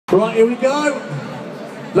Right, here we go.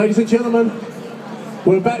 Ladies and gentlemen,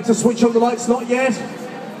 we're about to switch on the lights, not yet.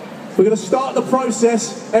 We're going to start the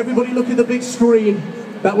process. Everybody look at the big screen.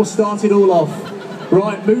 That will start it all off.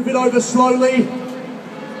 Right, move it over slowly.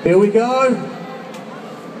 Here we go.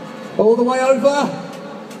 All the way over.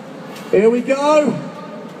 Here we go.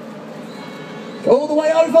 All the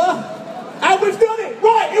way over. And we've done it.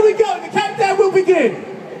 Right, here we go. The countdown will begin.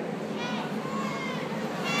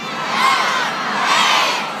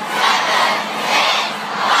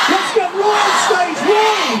 Let's get Roy on stage.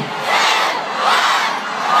 Roy.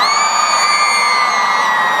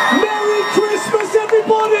 Merry Christmas,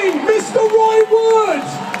 everybody. Mr. Roy Wood.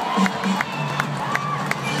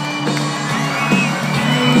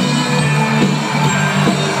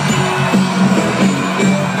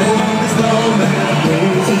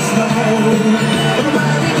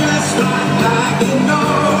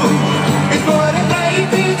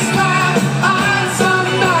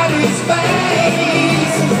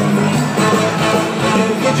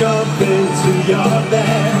 Jump into your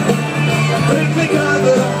bed, quickly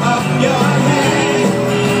cover up your head.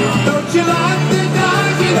 Don't you like the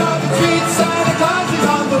dark? You know the sweet Santa Claus is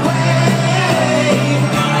on the way.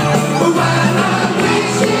 Well, I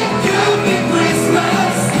wish it could be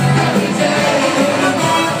Christmas every day.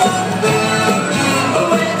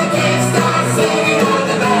 When the kids start singing and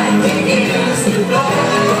the band begins to play.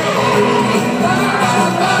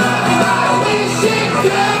 I wish it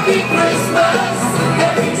could be Christmas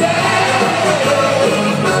every day.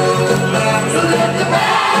 So let the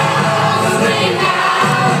bells ring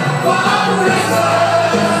out for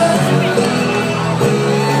Christmas.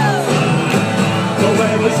 But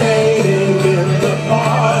when we're skating in the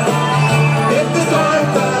park, if the storm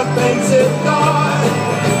cloud makes it dark,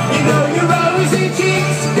 you know your rosy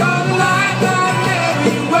cheeks gonna light that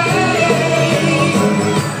merry way.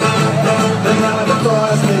 And now the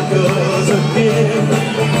frosticles appear,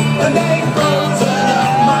 and they frozen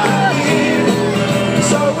up my ear.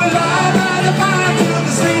 So will I ride a fire to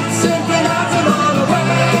the sleep, synchronizing all the way.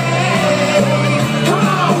 Come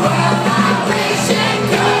on, well, I wish it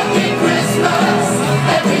could be Christmas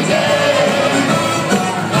every day.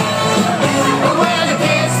 But when the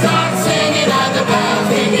kids start singing and the band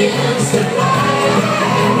begins to play,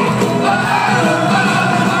 oh,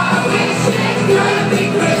 I wish it could be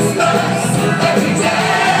Christmas every day.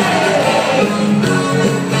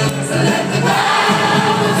 So let the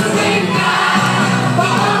bells ring out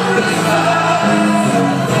for Christmas.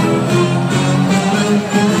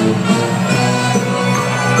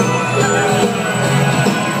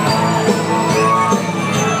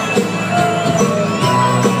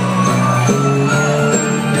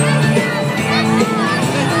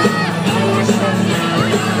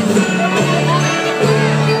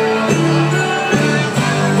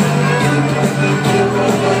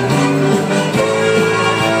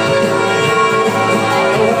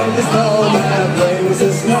 When the snowman brings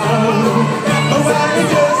the snow, well, you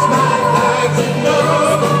just might like to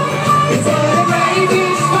know it's a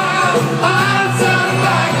radiant smile on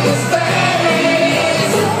somebody's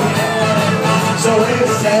face. So if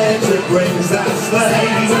Santa brings that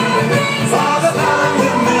sleigh, Father on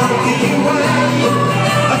the Milky Way,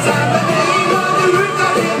 a time of day on the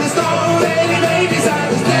rooftop in the snow, lady ladies on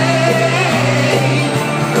the sleigh.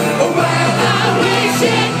 Well, I wish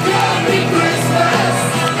it could be Christmas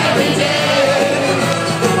every day.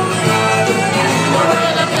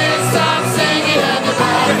 When the kids stop singing and the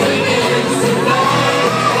band begins to play.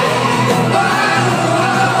 Oh,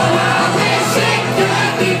 I wish it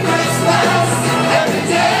could be Christmas every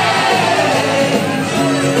day.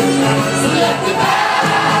 So let the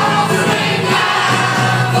bells ring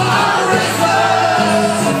out for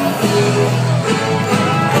Christmas.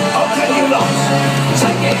 Okay, you lot,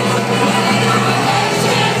 take it. Wish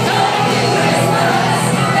it could be Christmas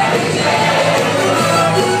every day.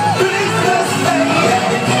 Christmas Day,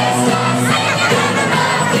 every kid starts singing and the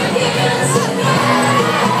band begins to play.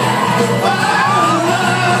 Oh,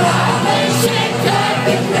 I wish it could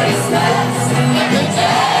be Christmas every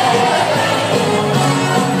day.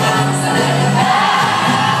 So let the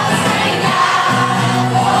bells ring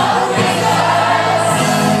out for Christmas.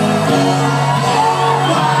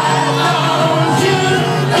 Why don't you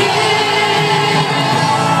give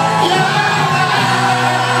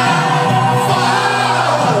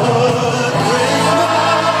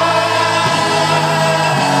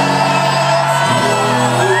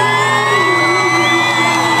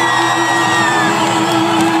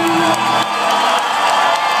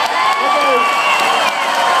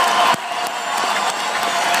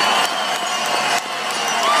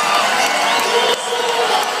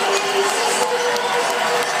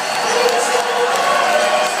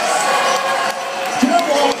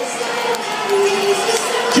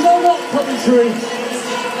Coventry.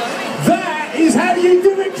 That is how you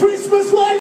do it Christmas, ladies.